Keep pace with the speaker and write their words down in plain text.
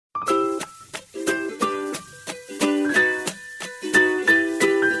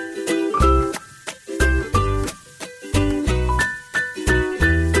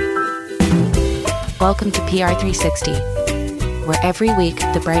Welcome to PR360, where every week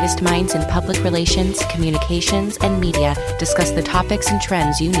the brightest minds in public relations, communications, and media discuss the topics and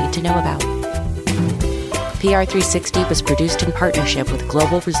trends you need to know about. PR360 was produced in partnership with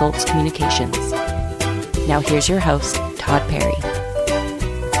Global Results Communications. Now here's your host, Todd Perry.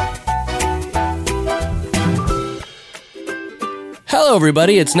 Hello,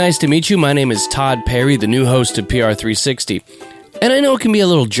 everybody. It's nice to meet you. My name is Todd Perry, the new host of PR360. And I know it can be a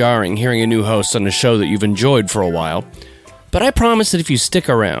little jarring hearing a new host on a show that you've enjoyed for a while, but I promise that if you stick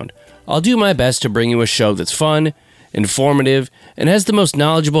around, I'll do my best to bring you a show that's fun, informative, and has the most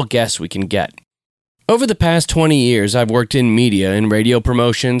knowledgeable guests we can get. Over the past 20 years, I've worked in media and radio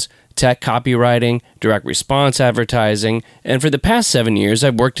promotions, tech copywriting, direct response advertising, and for the past 7 years,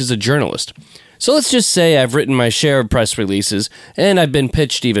 I've worked as a journalist. So let's just say I've written my share of press releases, and I've been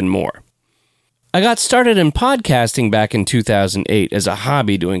pitched even more. I got started in podcasting back in 2008 as a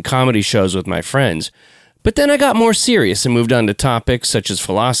hobby doing comedy shows with my friends, but then I got more serious and moved on to topics such as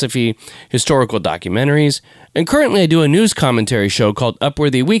philosophy, historical documentaries, and currently I do a news commentary show called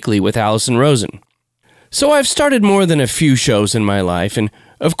Upworthy Weekly with Allison Rosen. So I've started more than a few shows in my life, and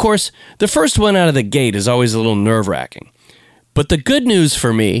of course, the first one out of the gate is always a little nerve-wracking. But the good news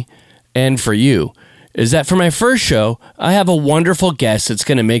for me, and for you, is that for my first show, I have a wonderful guest that's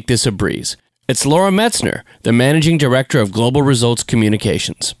going to make this a breeze. It's Laura Metzner, the Managing Director of Global Results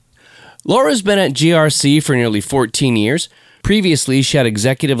Communications. Laura's been at GRC for nearly 14 years. Previously, she had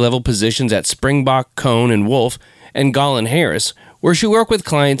executive-level positions at Springbok, Cohn & Wolfe, and Gollin Harris, where she worked with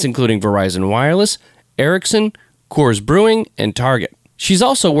clients including Verizon Wireless, Ericsson, Coors Brewing, and Target. She's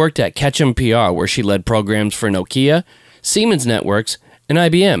also worked at Ketchum PR, where she led programs for Nokia, Siemens Networks, and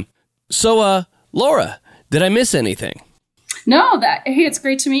IBM. So, Laura, did I miss anything? No, hey, it's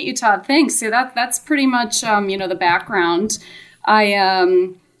great to meet you, Todd. Thanks. So that's pretty much, the background.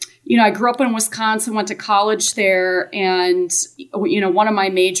 I grew up in Wisconsin, went to college there, and, one of my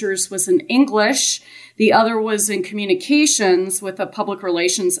majors was in English. The other was in communications with a public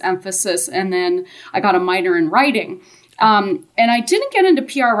relations emphasis, and then I got a minor in writing. And I didn't get into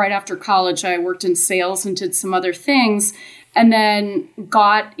PR right after college. I worked in sales and did some other things, and then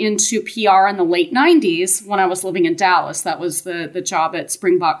got into PR in the late 90s when I was living in Dallas. That was the job at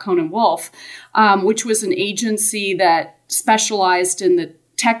Springbok, Cohn & Wolfe, which was an agency that specialized in the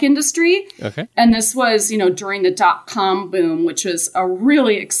tech industry. Okay. And this was, during the dot-com boom, which was a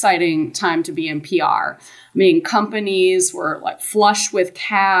really exciting time to be in PR. I mean, companies were like flush with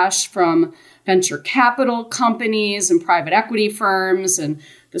cash from venture capital companies and private equity firms, and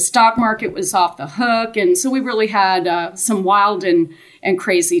the stock market was off the hook. And so we really had some wild and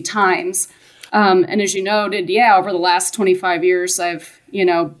crazy times. And as you noted, over the last 25 years, I've,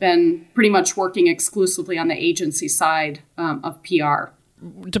 been pretty much working exclusively on the agency side of PR.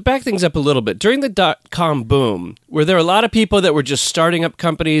 To back things up a little bit, during the dot-com boom, were there a lot of people that were just starting up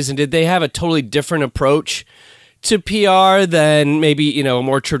companies, and did they have a totally different approach to PR than maybe, a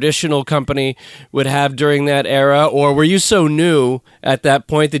more traditional company would have during that era? Or were you so new at that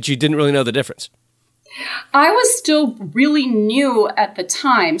point that you didn't really know the difference? I was still really new at the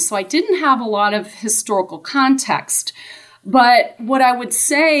time, so I didn't have a lot of historical context. But what I would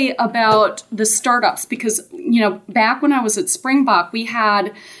say about the startups, because, back when I was at Springbok, we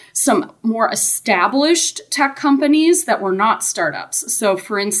had some more established tech companies that were not startups. So,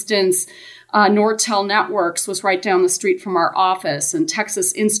 for instance, Nortel Networks was right down the street from our office, and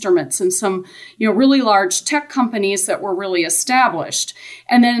Texas Instruments, and some, really large tech companies that were really established.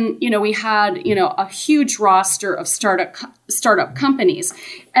 And then, we had, a huge roster of startup companies.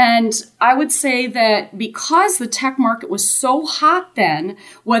 And I would say that because the tech market was so hot then,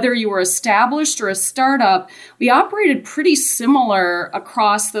 whether you were established or a startup, we operated pretty similar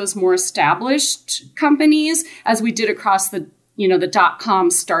across those more established companies as we did across the dot-com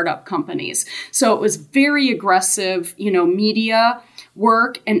startup companies. So it was very aggressive, media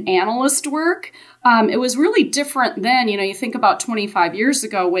work and analyst work. It was really different then. You think about 25 years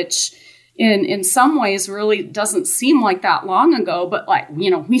ago, which in some ways really doesn't seem like that long ago, but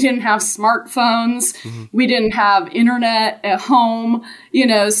we didn't have smartphones. Mm-hmm. We didn't have internet at home,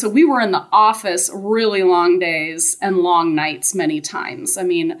 so we were in the office really long days and long nights many times. I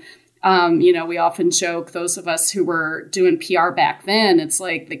mean, we often joke, those of us who were doing PR back then, it's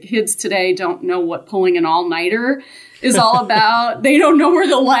like the kids today don't know what pulling an all-nighter is all about. They don't know where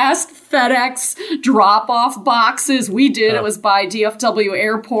the last FedEx drop-off box is. We did. It was by DFW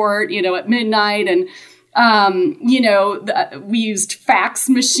Airport, at midnight. And, we used fax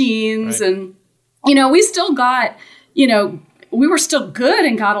machines. Right. And, we still got, we were still good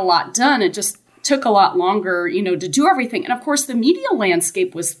and got a lot done. It just took a lot longer, to do everything. And of course, the media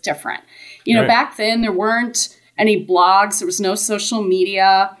landscape was different. Right. Back then there weren't any blogs, there was no social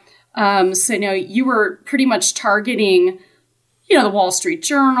media. So, you were pretty much targeting, the Wall Street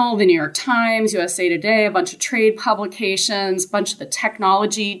Journal, the New York Times, USA Today, a bunch of trade publications, a bunch of the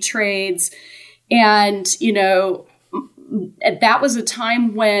technology trades. And, that was a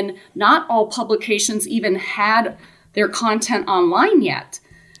time when not all publications even had their content online yet.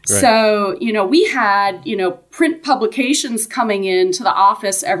 Right. So, we had, print publications coming into the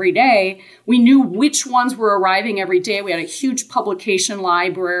office every day. We knew which ones were arriving every day. We had a huge publication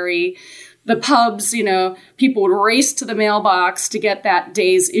library. The pubs, people would race to the mailbox to get that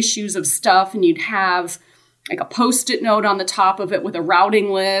day's issues of stuff. And you'd have like a Post-it note on the top of it with a routing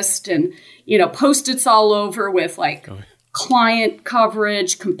list and, Post-its all over with like client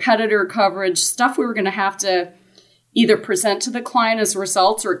coverage, competitor coverage, stuff we were going to have to either present to the client as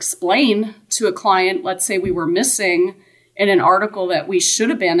results or explain to a client. Let's say we were missing in an article that we should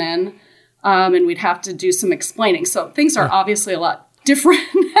have been in, and we'd have to do some explaining. So things are obviously a lot different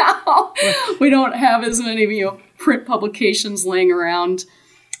now. We don't have as many print publications laying around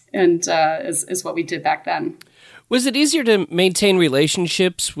and as what we did back then. Was it easier to maintain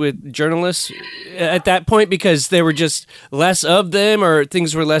relationships with journalists at that point because there were just less of them, or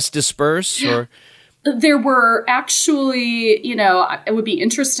things were less dispersed? Or there were actually, it would be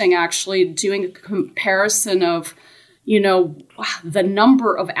interesting actually doing a comparison of, the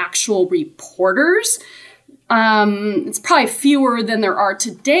number of actual reporters. It's probably fewer than there are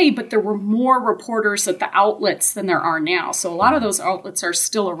today, but there were more reporters at the outlets than there are now. So a lot of those outlets are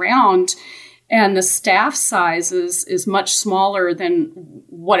still around, and the staff size is much smaller than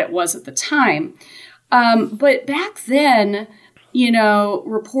what it was at the time. But back then,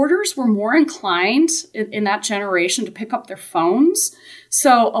 reporters were more inclined in that generation to pick up their phones.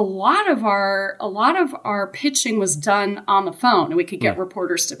 So a lot of our pitching was done on the phone, and we could get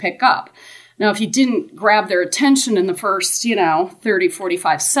reporters to pick up. Now, if you didn't grab their attention in the first, 30,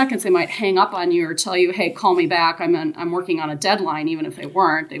 45 seconds, they might hang up on you or tell you, hey, call me back. I'm working on a deadline. Even if they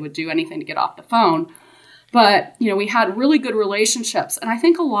weren't, they would do anything to get off the phone. But, we had really good relationships. And I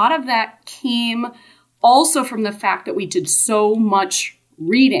think a lot of that came also from the fact that we did so much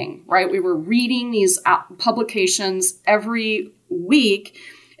reading, right? We were reading these publications every week,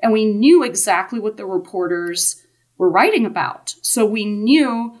 and we knew exactly what the reporters were writing about. So we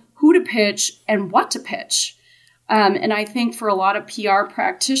knew who to pitch and what to pitch. And I think for a lot of PR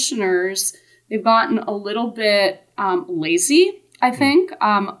practitioners, they've gotten a little bit lazy, I think.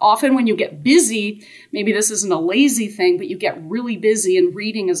 Often when you get busy, maybe this isn't a lazy thing, but you get really busy, and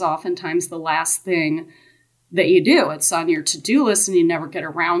reading is oftentimes the last thing that you do. It's on your to-do list and you never get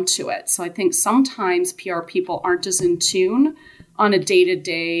around to it. So I think sometimes PR people aren't as in tune on a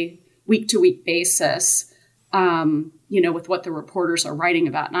day-to-day, week-to-week basis with what the reporters are writing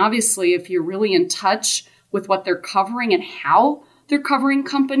about. And obviously, if you're really in touch with what they're covering and how they're covering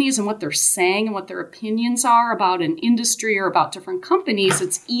companies and what they're saying and what their opinions are about an industry or about different companies,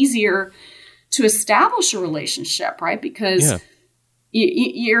 it's easier to establish a relationship, right? Because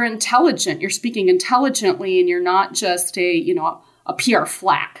you're intelligent, you're speaking intelligently, and you're not just a PR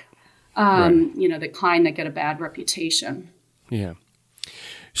flack, the kind that get a bad reputation. Yeah.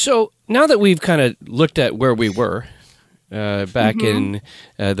 So now that we've kind of looked at where we were back in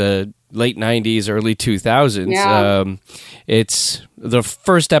the late 90s, early 2000s, it's the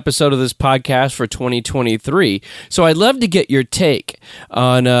first episode of this podcast for 2023. So I'd love to get your take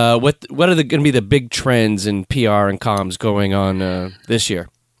on what are going to be the big trends in PR and comms going on this year.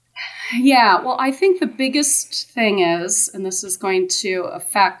 Yeah, well, I think the biggest thing is, and this is going to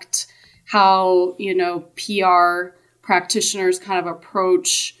affect how, PR practitioners kind of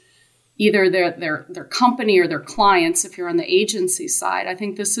approach either their company or their clients if you're on the agency side. I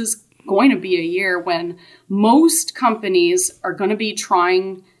think this is going to be a year when most companies are going to be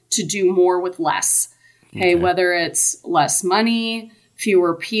trying to do more with less. Okay, whether it's less money,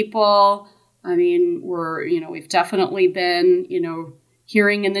 fewer people. I mean, we've definitely been,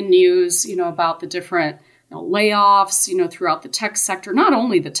 hearing in the news, about the different layoffs, throughout the tech sector, not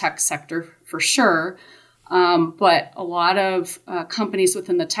only the tech sector for sure, but a lot of companies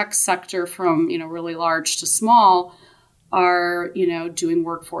within the tech sector from, really large to small are, doing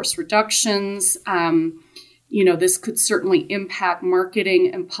workforce reductions. This could certainly impact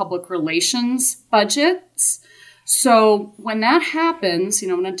marketing and public relations budgets. So when that happens,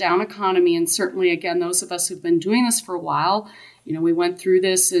 in a down economy, and certainly, again, those of us who've been doing this for a while, We went through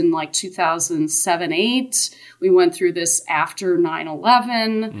this in like 2007, 8. We went through this after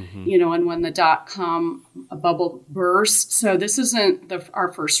 9/11, and when the dot-com bubble burst. So this isn't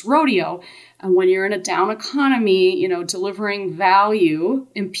our first rodeo. And when you're in a down economy, delivering value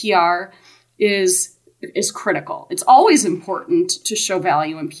in PR is critical. It's always important to show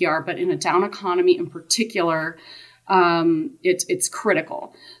value in PR, but in a down economy in particular, it's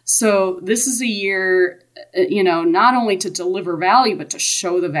critical. So this is a year, not only to deliver value, but to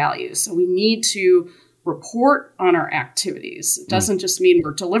show the value. So we need to report on our activities. It doesn't just mean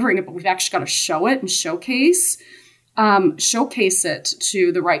we're delivering it, but we've actually got to show it and showcase it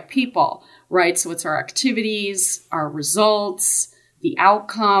to the right people, right? So it's our activities, our results, the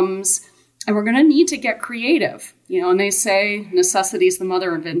outcomes, and we're going to need to get creative. And they say necessity is the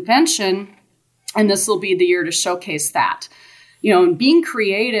mother of invention. And this will be the year to showcase that. And being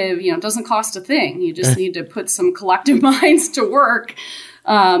creative, doesn't cost a thing. You just need to put some collective minds to work.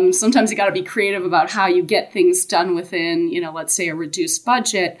 Sometimes you got to be creative about how you get things done within, let's say a reduced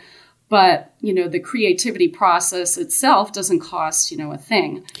budget. But, the creativity process itself doesn't cost, a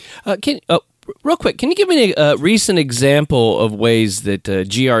thing. Real quick, can you give me a recent example of ways that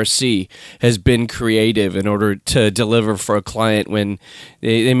GRC has been creative in order to deliver for a client when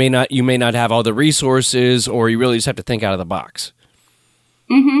you may not have all the resources, or you really just have to think out of the box?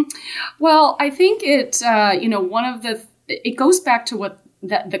 Mm-hmm. Well, I think it goes back to what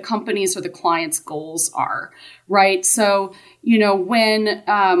the company's or the client's goals are, right? So,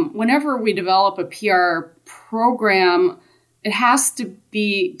 whenever we develop a PR program, it has to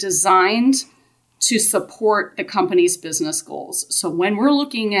be designed to support the company's business goals. So when we're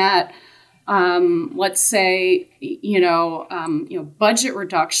looking at, let's say, budget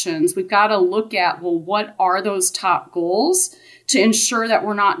reductions, we've got to look at, well, what are those top goals to ensure that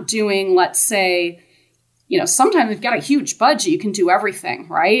we're not doing, let's say, sometimes we've got a huge budget, you can do everything,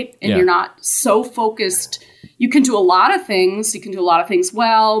 right? And you're not so focused. You can do a lot of things. You can do a lot of things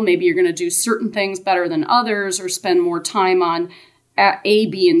well. Maybe you're going to do certain things better than others, or spend more time on A,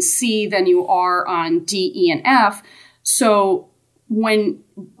 B, and C than you are on D, E, and F. So when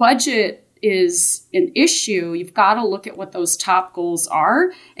budget is an issue, you've got to look at what those top goals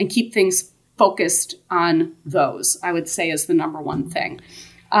are and keep things focused on those, I would say, is the number one thing.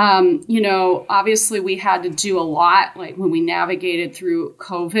 Obviously we had to do a lot, like when we navigated through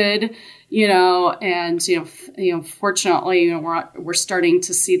COVID, and, fortunately, we're starting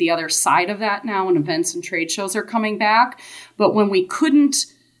to see the other side of that now, and events and trade shows are coming back. But when we couldn't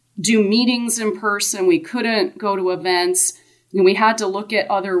do meetings in person, we couldn't go to events, and we had to look at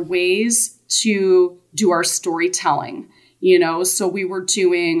other ways to do our storytelling, so we were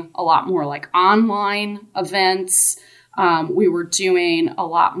doing a lot more like online events. We were doing a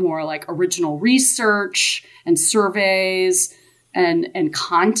lot more like original research and surveys and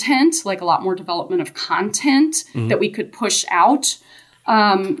content, like a lot more development of content that we could push out,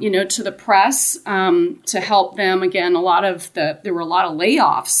 to the press to help them. Again, there were a lot of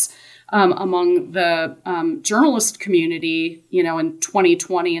layoffs among the journalist community, in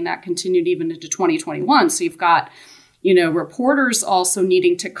 2020, and that continued even into 2021. So you've got reporters also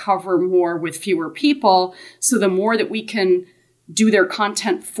needing to cover more with fewer people. So the more that we can do their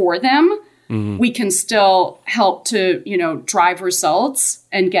content for them, we can still help to, drive results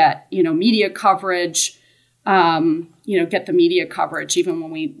and get, media coverage, get the media coverage even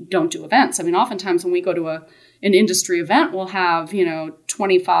when we don't do events. I mean, oftentimes when we go to an industry event, we'll have,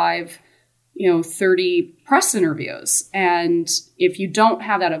 25, 30 press interviews. And if you don't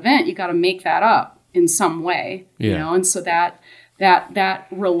have that event, you got to make that up in some way, and so that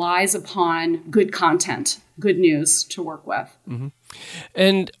relies upon good content, good news to work with. Mm-hmm.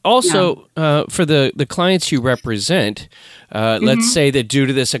 And also for the clients you represent, let's say that due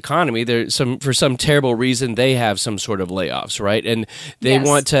to this economy, for some terrible reason, they have some sort of layoffs, right? And they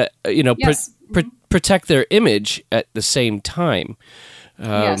want to, protect their image at the same time.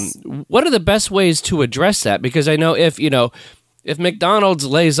 What are the best ways to address that? Because I know if McDonald's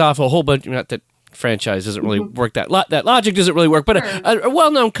lays off a whole bunch, not that franchise doesn't really work, that logic doesn't really work, but a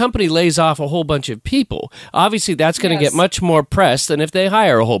well-known company lays off a whole bunch of people, obviously that's going to get much more press than if they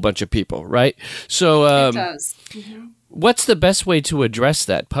hire a whole bunch of people, right? So it does. What's the best way to address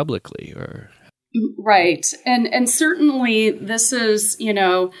that publicly? Right. And certainly this is,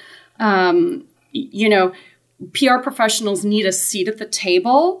 PR professionals need a seat at the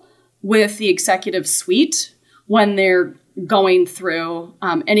table with the executive suite when they're going through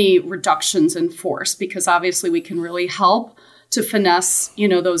any reductions in force, because obviously we can really help to finesse,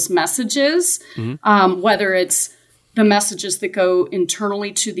 those messages, whether it's the messages that go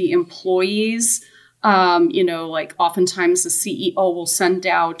internally to the employees, Like oftentimes the CEO will send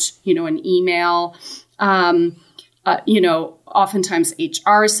out, an email. Oftentimes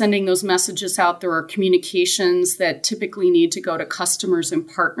HR is sending those messages out. There are communications that typically need to go to customers and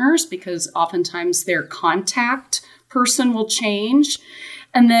partners because oftentimes their contact person will change.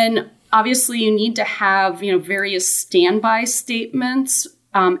 And then obviously you need to have, various standby statements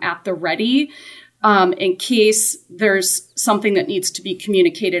at the ready in case there's something that needs to be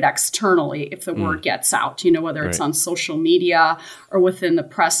communicated externally if the word gets out, whether it's on social media or within the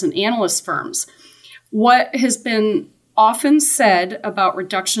press and analyst firms. What has been often said about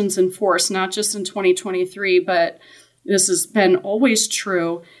reductions in force, not just in 2023, but this has been always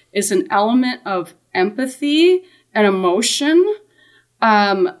true, is an element of empathy and emotion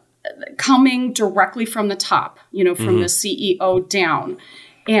coming directly from the top, from the CEO down,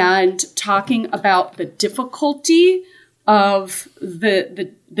 and talking about the difficulty of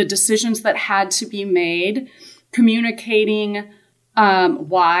the decisions that had to be made, communicating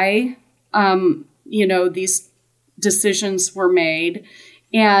why these decisions were made,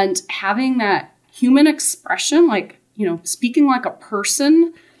 and having that human expression, speaking like a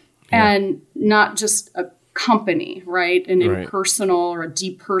person and not just a company, right? An impersonal or a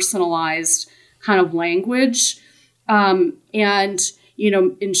depersonalized kind of language. And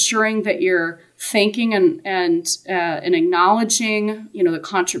ensuring that you're thanking and acknowledging, the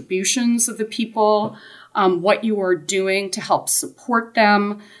contributions of the people, what you are doing to help support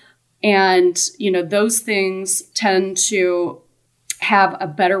them. And, those things tend to have a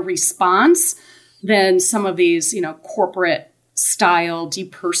better response than some of these, corporate style,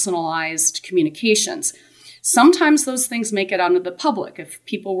 depersonalized communications. Sometimes those things make it out into the public. If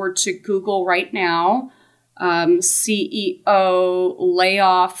people were to Google right now, CEO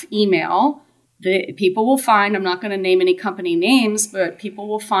layoff email, people will find, I'm not going to name any company names, but people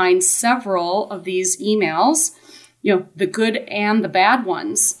will find several of these emails, the good and the bad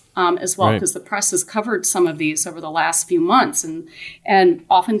ones. As well, because the press has covered some of these over the last few months. And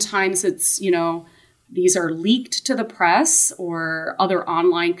oftentimes it's, these are leaked to the press or other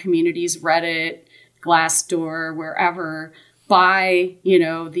online communities, Reddit, Glassdoor, wherever, by,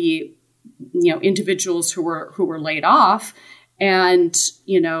 the, individuals who were laid off and,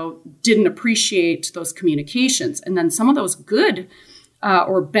 didn't appreciate those communications. And then some of those good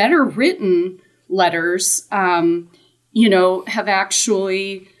or better written letters, have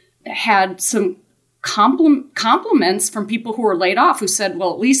actually had some compliments from people who were laid off who said,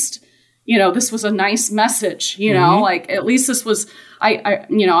 well, at least, this was a nice message, at least this was,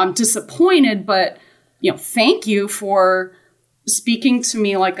 I'm disappointed, but, thank you for speaking to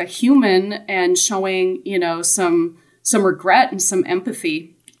me like a human and showing, some regret and some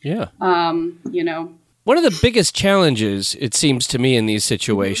empathy. Yeah. One of the biggest challenges, it seems to me, in these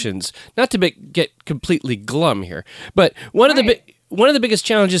situations, not to get completely glum here, but one of the biggest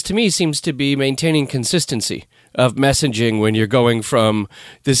challenges to me seems to be maintaining consistency of messaging when you're going from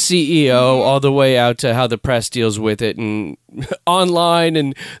the CEO all the way out to how the press deals with it and online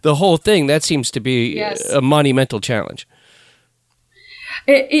and the whole thing. That seems to be a monumental challenge.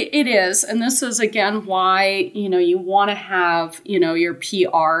 It is. And this is, again, why, you want to have, your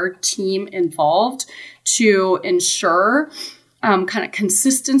PR team involved to ensure kind of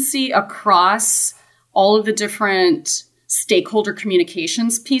consistency across all of the different stakeholder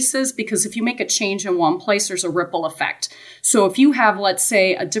communications pieces, because if you make a change in one place, there's a ripple effect. So if you have, let's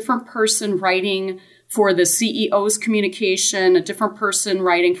say, a different person writing for the CEO's communication, a different person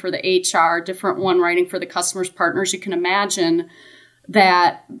writing for the HR, different one writing for the customers, partners, you can imagine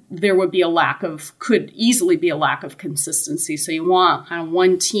that there would be could easily be a lack of consistency. So you want kind of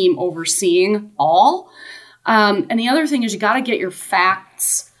one team overseeing all. And the other thing is you got to get your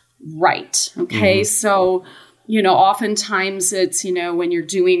facts right. Okay. So, oftentimes it's, when you're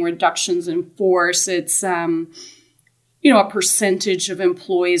doing reductions in force, it's, a percentage of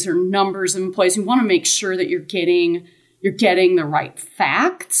employees or numbers of employees. You want to make sure that you're getting the right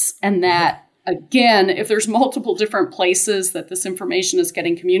facts, and that, again, if there's multiple different places that this information is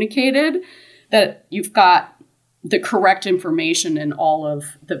getting communicated, that you've got the correct information in all of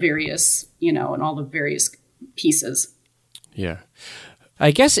the various, in all the various pieces. Yeah.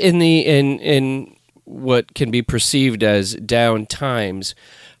 I guess in what can be perceived as down times,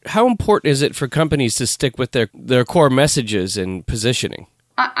 how important is it for companies to stick with their core messages and positioning?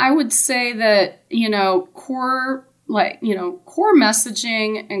 I would say that, core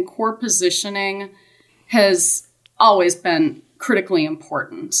messaging and core positioning has always been critically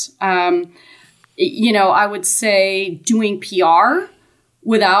important. I would say doing PR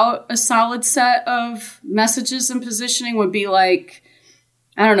without a solid set of messages and positioning would be like,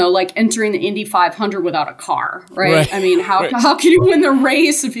 I don't know, like entering the Indy 500 without a car, right? I mean, how can you win the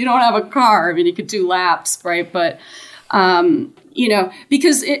race if you don't have a car? I mean, you could do laps, right? But,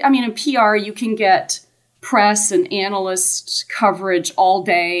 because in PR, you can get press and analyst coverage all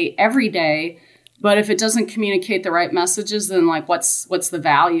day, every day. But if it doesn't communicate the right messages, then like what's the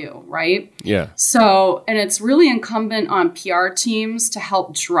value, right? Yeah. So, and it's really incumbent on PR teams to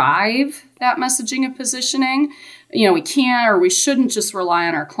help drive that messaging and positioning. We can't or we shouldn't just rely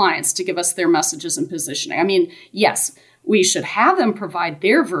on our clients to give us their messages and positioning. I mean, yes, we should have them provide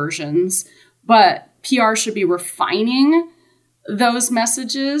their versions, but PR should be refining those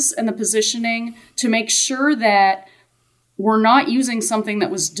messages and the positioning to make sure that we're not using something that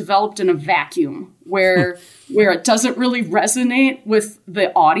was developed in a vacuum where it doesn't really resonate with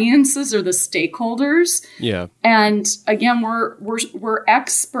the audiences or the stakeholders. Yeah. And again, we're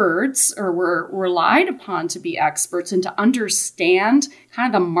experts, or we're relied upon to be experts and to understand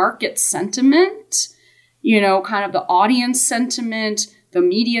kind of the market sentiment, kind of the audience sentiment, the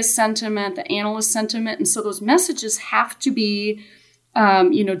media sentiment, the analyst sentiment. And so those messages have to be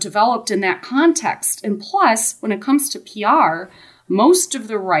developed in that context. And plus, when it comes to PR, most of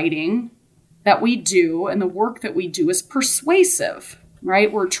the writing that we do and the work that we do is persuasive,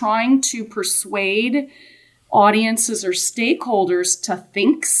 right? We're trying to persuade audiences or stakeholders to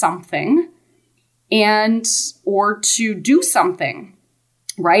think something or to do something,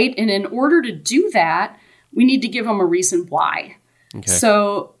 right? And in order to do that, we need to give them a reason why. Okay.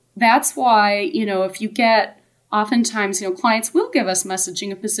 So that's why, if you get oftentimes, clients will give us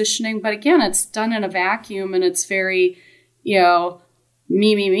messaging and positioning, but again, it's done in a vacuum and it's very,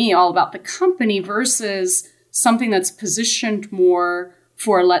 me, all about the company versus something that's positioned more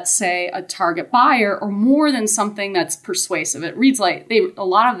for, let's say, a target buyer or more than something that's persuasive. It reads like a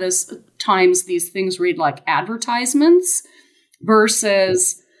lot of this times these things read like advertisements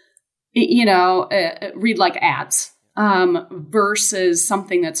versus, read like ads versus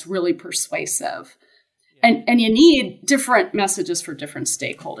something that's really persuasive. And you need different messages for different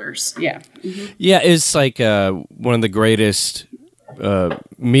stakeholders. Yeah. Mm-hmm. Yeah, it's like one of the greatest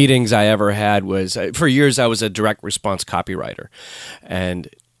meetings I ever had was, for years I was a direct response copywriter. And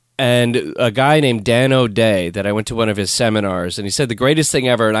a guy named Dan O'Day that I went to one of his seminars, and he said the greatest thing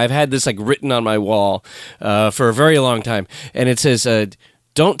ever, and I've had this like written on my wall for a very long time, and it says,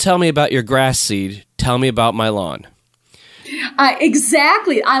 don't tell me about your grass seed, tell me about my lawn.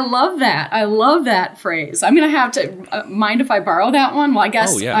 Exactly. I love that. I love that phrase. I'm going to have to mind if I borrow that one? Well, I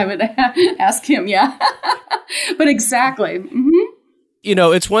guess I would ask him. Yeah. But exactly. Mm-hmm.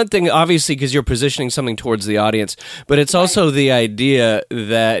 It's one thing, obviously, because you're positioning something towards the audience, but it's also the idea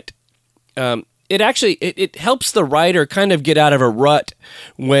that it helps the writer kind of get out of a rut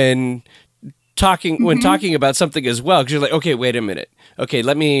when talking about something as well. Because you're like, okay, wait a minute. Okay,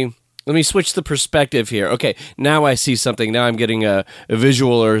 let me switch the perspective here. Okay, now I see something. Now I'm getting a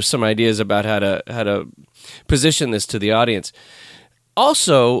visual or some ideas about how to position this to the audience.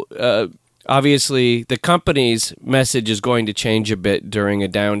 Also, obviously, the company's message is going to change a bit during a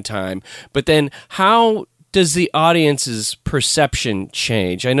downtime. But then how does the audience's perception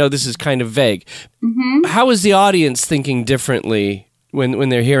change? I know this is kind of vague. Mm-hmm. How is the audience thinking differently when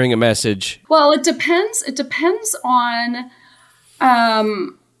they're hearing a message? Well, it depends. It depends on...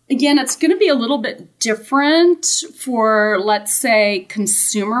 Again, it's going to be a little bit different for, let's say,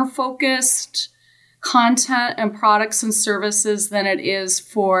 consumer-focused content and products and services than it is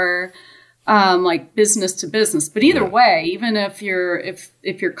for like business to business. But either way, even if your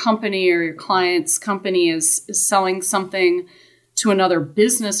company or your client's company is selling something to another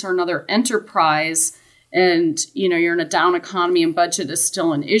business or another enterprise, and you're in a down economy and budget is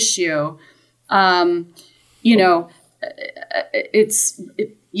still an issue, there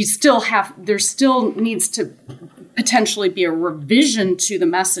still needs to potentially be a revision to the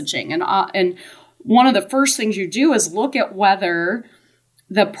messaging. And one of the first things you do is look at whether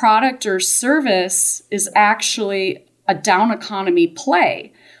the product or service is actually a down economy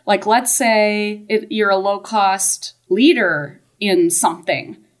play. Like, let's say you're a low cost leader in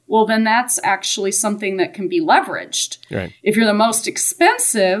something. Well, then that's actually something that can be leveraged. Right. If you're the most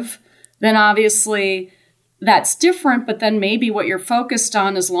expensive, then obviously that's different, but then maybe what you're focused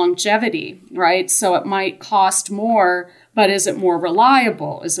on is longevity, right? So it might cost more, but is it more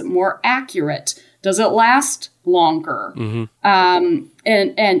reliable? Is it more accurate? Does it last longer? Mm-hmm.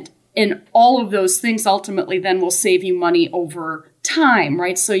 And all of those things ultimately then will save you money over time,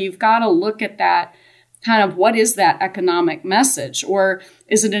 right? So you've got to look at that kind of, what is that economic message? Or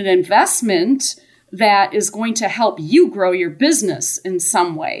is it an investment that is going to help you grow your business in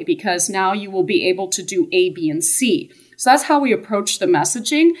some way, because now you will be able to do A, B, and C. So that's how we approach the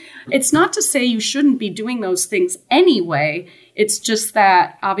messaging. It's not to say you shouldn't be doing those things anyway. It's just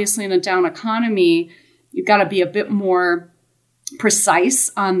that obviously in a down economy, you've got to be a bit more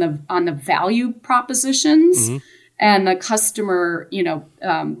precise on the value propositions and the customer,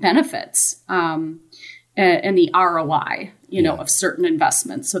 benefits and the ROI, of certain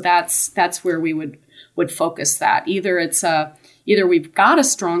investments. So that's where we would focus that. Either we've got a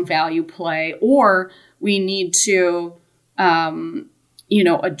strong value play, or we need to address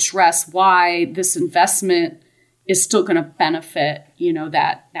why this investment is still going to benefit,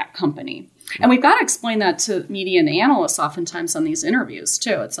 that company. And we've got to explain that to media and analysts oftentimes on these interviews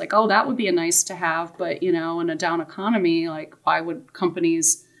too. It's like, oh, that would be a nice to have, but in a down economy, like why would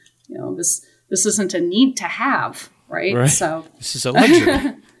companies, this isn't a need to have, right? So this is a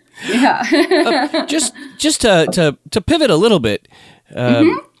luxury. Yeah. Just to pivot a little bit,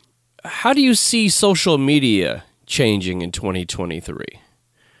 how do you see social media changing in 2023?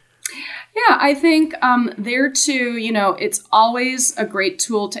 Yeah, I think there too, it's always a great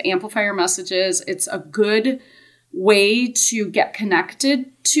tool to amplify your messages. It's a good way to get connected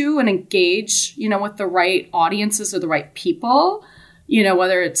to and engage, with the right audiences or the right people,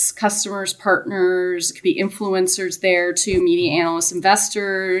 whether it's customers, partners, it could be influencers there too, media analysts,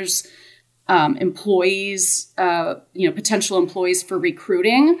 investors, employees, potential employees for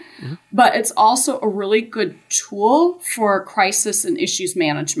recruiting. But it's also a really good tool for crisis and issues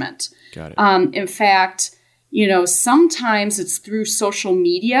management. Got it. In fact, sometimes it's through social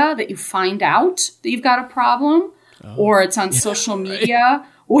media that you find out that you've got a problem, or it's on social media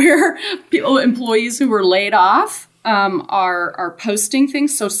where employees who were laid off are posting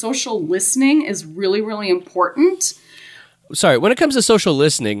things. So social listening is really, really important. Sorry, when it comes to social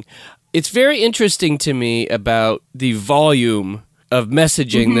listening, it's very interesting to me about the volume of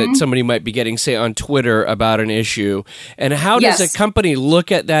messaging that somebody might be getting, say, on Twitter about an issue. And how does a company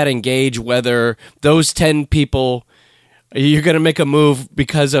look at that and gauge whether those 10 people, you're going to make a move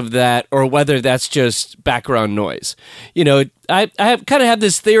because of that, or whether that's just background noise? I kind of have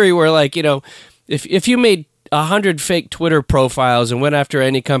this theory where, like, if you made 100 fake Twitter profiles and went after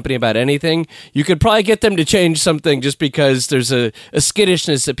any company about anything, you could probably get them to change something just because there's a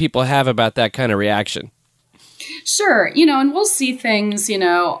skittishness that people have about that kind of reaction. Sure. And we'll see things,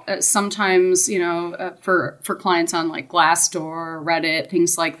 sometimes, for clients on like Glassdoor, Reddit,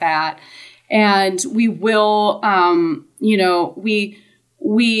 things like that. And we will,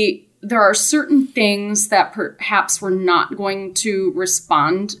 there are certain things that perhaps we're not going to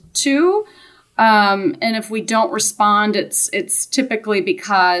respond to. And if we don't respond, it's typically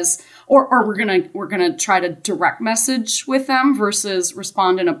because, or we're gonna try to direct message with them versus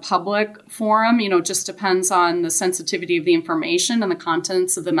respond in a public forum. It just depends on the sensitivity of the information and the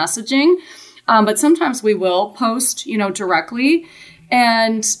contents of the messaging. But sometimes we will post, directly,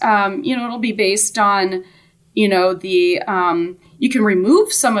 and it'll be based on, you can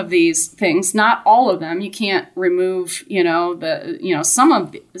remove some of these things, not all of them. You can't remove, some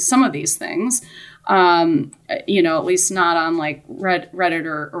of these things, at least not on like Reddit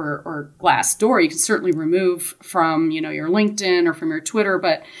or Glassdoor. You can certainly remove from, your LinkedIn or from your Twitter,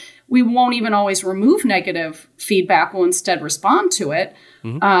 but we won't even always remove negative feedback. We'll instead respond to it,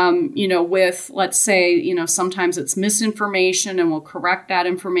 with, let's say, sometimes it's misinformation, and we'll correct that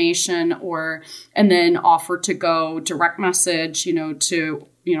information, and then offer to go direct message, to,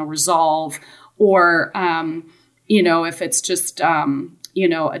 resolve, or, if it's just,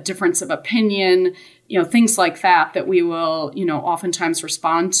 a difference of opinion, things like that we will, oftentimes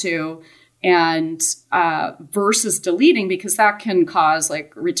respond to, and versus deleting, because that can cause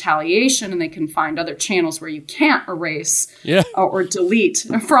like retaliation, and they can find other channels where you can't erase or delete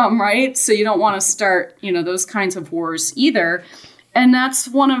from, right? So you don't want to start, those kinds of wars either. And that's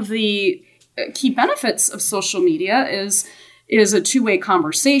one of the key benefits of social media is a two-way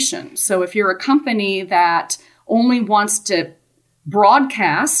conversation. So if you're a company that only wants to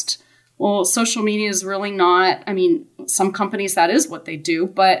broadcast, well, social media is really not, some companies, that is what they do,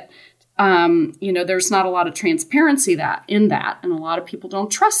 but there's not a lot of transparency in that. And a lot of people don't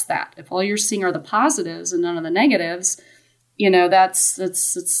trust that. If all you're seeing are the positives and none of the negatives,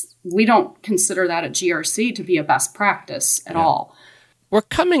 we don't consider that at GRC to be a best practice at all. We're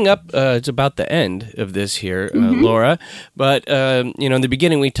coming up, it's about the end of this here, Laura. But, in the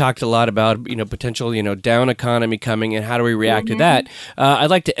beginning, we talked a lot about, potential, down economy coming and how do we react to that. I'd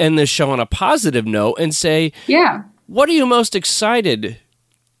like to end this show on a positive note and say, what are you most excited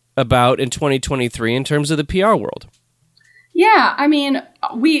about in 2023 in terms of the PR world? Yeah, I mean,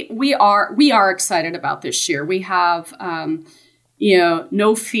 we are excited about this year. We have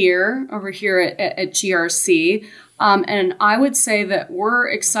no fear over here at GRC. And I would say that we're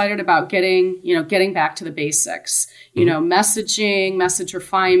excited about getting back to the basics, messaging, message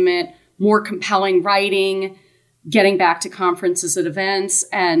refinement, more compelling writing, getting back to conferences and events,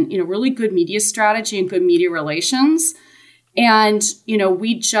 and, really good media strategy and good media relations. And,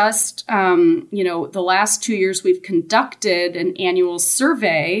 we just, the last 2 years, we've conducted an annual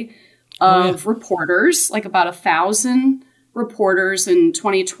survey of reporters, like about 1,000 reporters in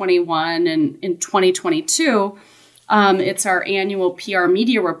 2021 and in 2022. It's our annual PR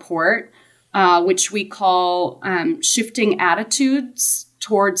media report, which we call Shifting Attitudes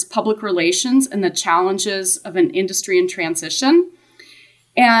Towards Public Relations and the Challenges of an Industry in Transition.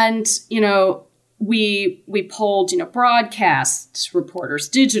 And, we polled, broadcast reporters,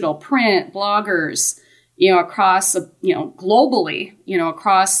 digital, print, bloggers, across, globally,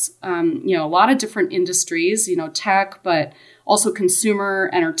 across, a lot of different industries, tech, but also consumer,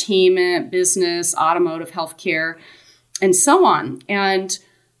 entertainment, business, automotive, healthcare, and so on. And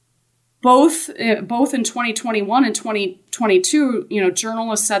both in 2021 and 2022,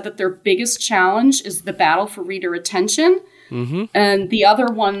 journalists said that their biggest challenge is the battle for reader attention. Mm-hmm. And the other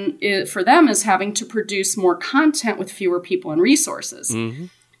one for them is having to produce more content with fewer people and resources. Mm-hmm.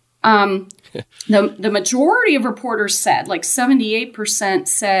 The majority of reporters said, like 78%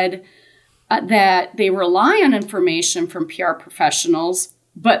 said that they rely on information from PR professionals,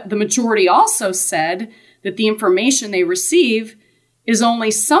 but the majority also said that the information they receive is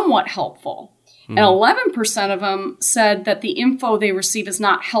only somewhat helpful. Mm-hmm. And 11% of them said that the info they receive is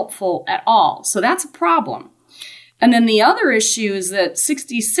not helpful at all. So that's a problem. And then the other issue is that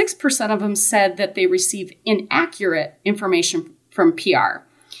 66% of them said that they receive inaccurate information from PR.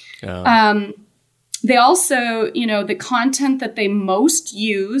 Oh. They also, the content that they most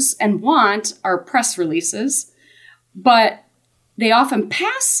use and want are press releases, but they often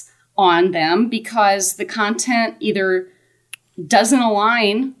pass on them because the content either doesn't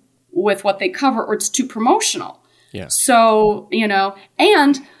align with what they cover or it's too promotional. Yeah. So, they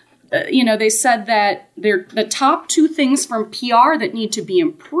said that the top two things from PR that need to be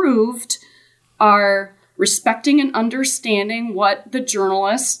improved are respecting and understanding what the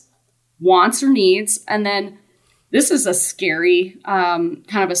journalist wants or needs. And then this is a scary, kind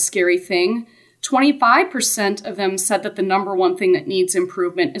of a scary thing. 25% of them said that the number one thing that needs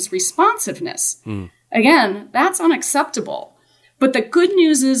improvement is responsiveness. Mm. Again, that's unacceptable. But the good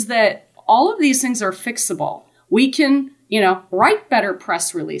news is that all of these things are fixable. We can, write better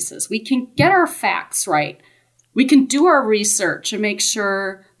press releases. We can get our facts right. We can do our research and make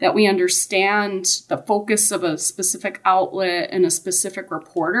sure that we understand the focus of a specific outlet and a specific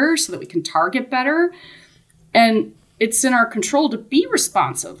reporter so that we can target better. And it's in our control to be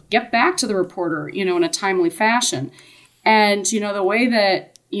responsive, get back to the reporter, in a timely fashion. And, the way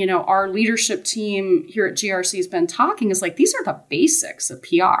that, our leadership team here at GRC has been talking is like, these are the basics of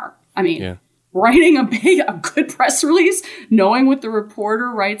PR. I mean, writing a good press release, knowing what the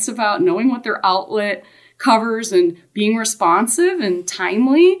reporter writes about, knowing what their outlet covers, and being responsive and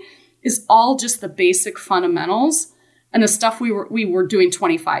timely is all just the basic fundamentals and the stuff we were doing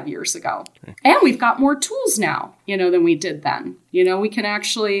 25 years ago. Okay. And we've got more tools now, than we did then. We can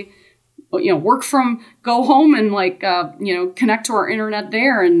actually, go home and connect to our internet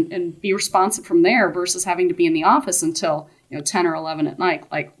there and be responsive from there versus having to be in the office until 10 or 11 at night,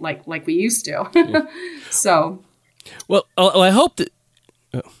 like we used to. Yeah. So, well, I hope that.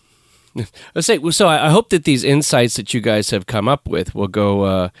 I hope that these insights that you guys have come up with will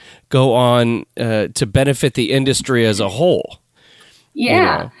go on to benefit the industry as a whole.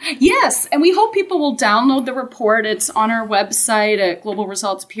 Yeah. Yes. And we hope people will download the report. It's on our website at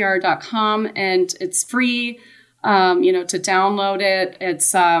globalresultspr.com, and it's free, to download it.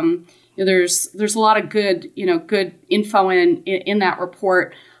 It's, there's a lot of good info in that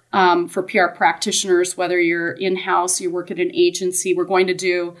report for PR practitioners, whether you're in-house, you work at an agency. We're going to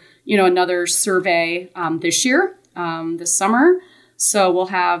do, another survey this year, this summer. So we'll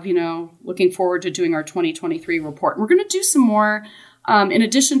have, looking forward to doing our 2023 report. And we're going to do some more, in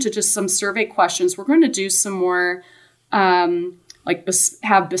addition to just some survey questions, we're going to do some more,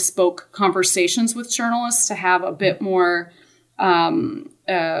 have bespoke conversations with journalists to have a bit more,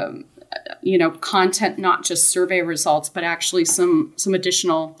 content, not just survey results, but actually some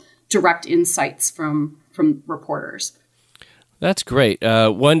additional direct insights from reporters. That's great.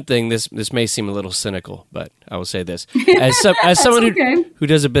 One thing, this may seem a little cynical, but I will say this. As someone who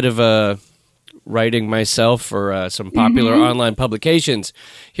does a bit of writing myself for some popular online publications,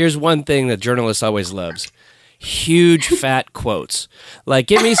 here's one thing that journalists always loves. huge fat quotes. Like,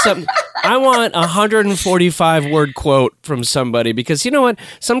 give me some. I want a 145-word quote from somebody, because you know what?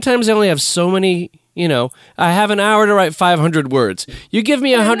 Sometimes I only have so many. I have an hour to write 500 words. You give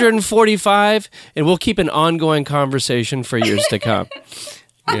me 145, and we'll keep an ongoing conversation for years to come.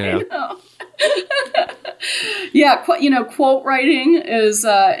 I know. Yeah, quote writing is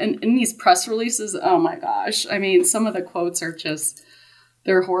in these press releases. Oh my gosh! I mean, some of the quotes are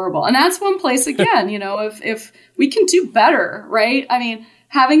they're horrible, and that's one place again. If we can do better, right? I mean,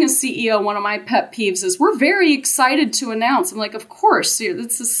 having a CEO, one of my pet peeves is we're very excited to announce. I'm like, of course,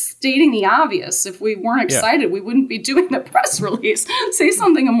 this is stating the obvious. If we weren't excited, we wouldn't be doing the press release. Say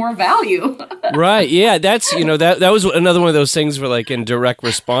something of more value. Right. Yeah. That's, that was another one of those things where, like, in direct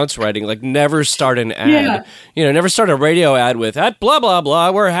response writing, like, never start an ad. Yeah. Never start a radio ad with at blah, blah,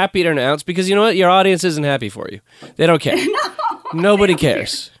 blah. We're happy to announce, because you know what? Your audience isn't happy for you. They don't care. Nobody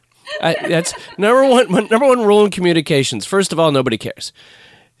cares. That's number one rule in communications. First of all, nobody cares.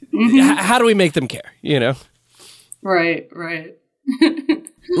 Mm-hmm. How do we make them care? Right.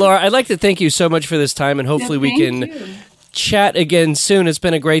 Laura, I'd like to thank you so much for this time, and hopefully we can chat again soon. It's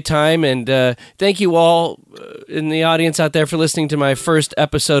been a great time, and thank you all in the audience out there for listening to my first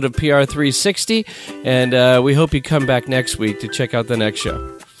episode of PR 360, and we hope you come back next week to check out the next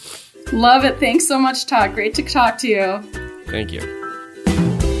show. Love it. Thanks so much, Todd. Great to talk to you. Thank you.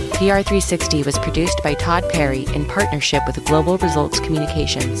 PR 360 was produced by Todd Perry in partnership with Global Results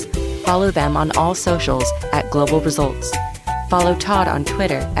Communications. Follow them on all socials at Global Results. Follow Todd on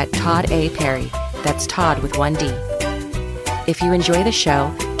Twitter at Todd A. Perry. That's Todd with one D. If you enjoy the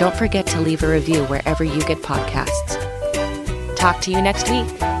show, don't forget to leave a review wherever you get podcasts. Talk to you next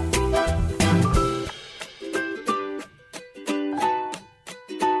week.